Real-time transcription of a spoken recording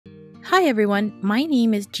Hi everyone, my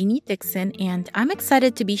name is Jeannie Dickson and I'm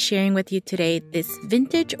excited to be sharing with you today this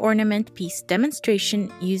vintage ornament piece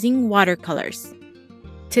demonstration using watercolors.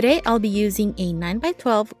 Today I'll be using a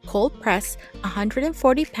 9x12 cold press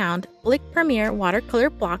 140-pound Blick Premier watercolor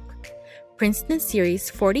block, Princeton Series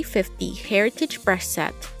 4050 Heritage brush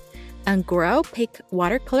set, Angora Opaque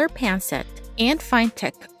watercolor pan set, and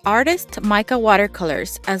Finetec Artist Mica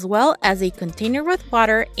watercolors, as well as a container with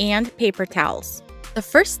water and paper towels. The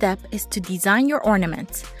first step is to design your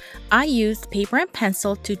ornaments. I used paper and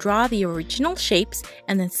pencil to draw the original shapes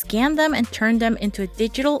and then scan them and turn them into a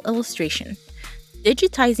digital illustration.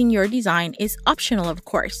 Digitizing your design is optional, of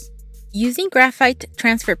course. Using graphite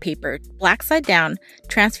transfer paper, black side down,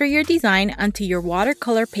 transfer your design onto your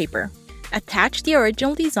watercolor paper. Attach the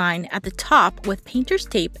original design at the top with painter's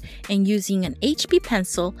tape and using an HB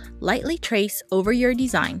pencil, lightly trace over your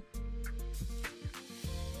design.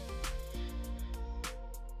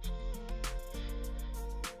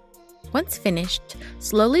 Once finished,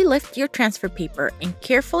 slowly lift your transfer paper and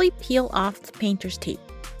carefully peel off the painter's tape.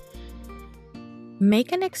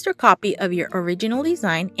 Make an extra copy of your original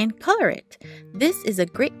design and color it. This is a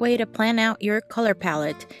great way to plan out your color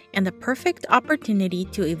palette and the perfect opportunity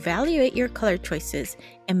to evaluate your color choices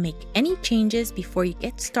and make any changes before you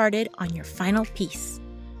get started on your final piece.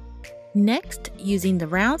 Next, using the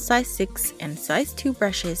round size 6 and size 2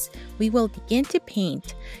 brushes, we will begin to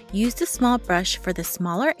paint. Use the small brush for the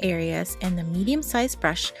smaller areas and the medium-sized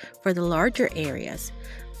brush for the larger areas.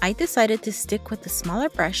 I decided to stick with the smaller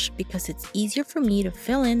brush because it's easier for me to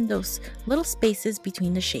fill in those little spaces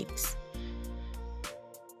between the shapes.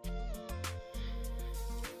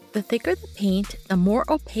 The thicker the paint, the more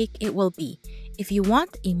opaque it will be. If you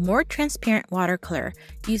want a more transparent watercolor,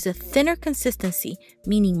 use a thinner consistency,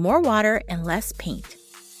 meaning more water and less paint.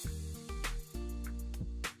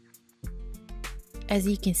 As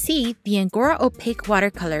you can see, the Angora Opaque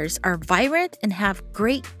watercolors are vibrant and have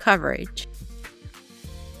great coverage.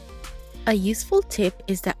 A useful tip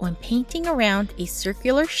is that when painting around a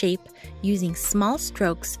circular shape, using small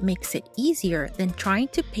strokes makes it easier than trying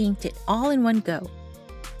to paint it all in one go.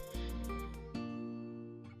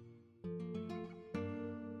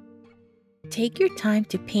 Take your time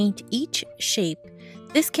to paint each shape.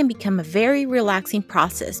 This can become a very relaxing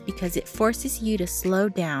process because it forces you to slow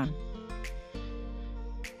down.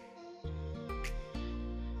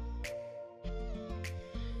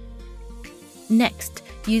 Next,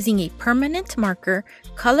 using a permanent marker,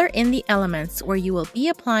 color in the elements where you will be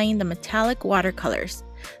applying the metallic watercolors.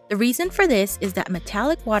 The reason for this is that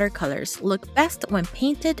metallic watercolors look best when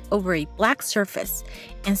painted over a black surface,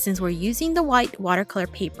 and since we're using the white watercolor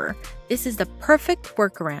paper, this is the perfect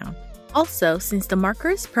workaround. Also, since the marker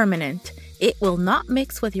is permanent, it will not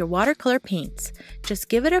mix with your watercolor paints. Just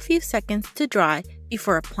give it a few seconds to dry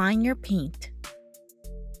before applying your paint.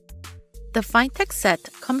 The Finetec set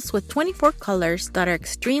comes with 24 colors that are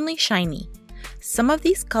extremely shiny. Some of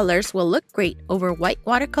these colors will look great over white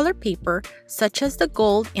watercolor paper, such as the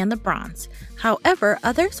gold and the bronze. However,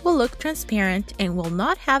 others will look transparent and will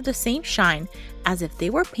not have the same shine as if they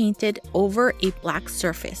were painted over a black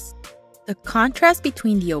surface. The contrast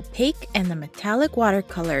between the opaque and the metallic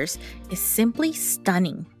watercolors is simply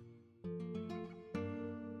stunning.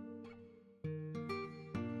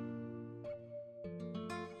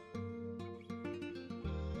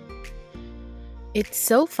 It's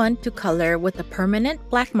so fun to color with a permanent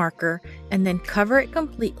black marker and then cover it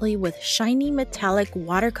completely with shiny metallic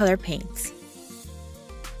watercolor paints.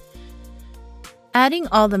 Adding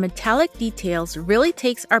all the metallic details really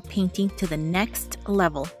takes our painting to the next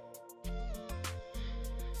level.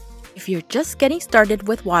 If you're just getting started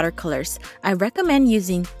with watercolors, I recommend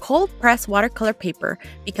using cold press watercolor paper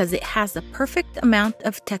because it has the perfect amount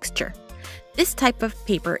of texture. This type of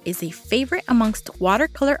paper is a favorite amongst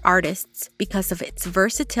watercolor artists because of its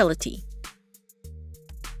versatility.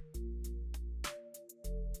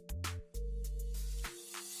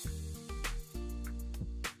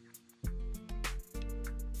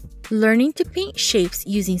 Learning to paint shapes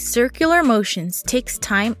using circular motions takes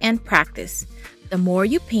time and practice. The more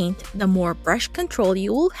you paint, the more brush control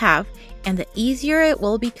you will have, and the easier it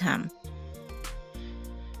will become.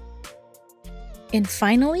 And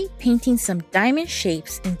finally, painting some diamond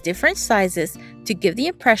shapes in different sizes to give the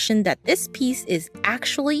impression that this piece is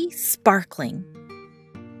actually sparkling.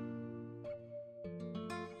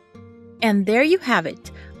 And there you have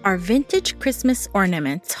it, our vintage Christmas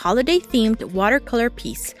ornaments holiday-themed watercolor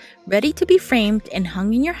piece, ready to be framed and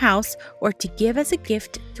hung in your house or to give as a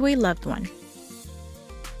gift to a loved one.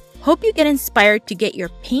 Hope you get inspired to get your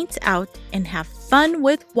paints out and have fun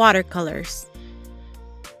with watercolors.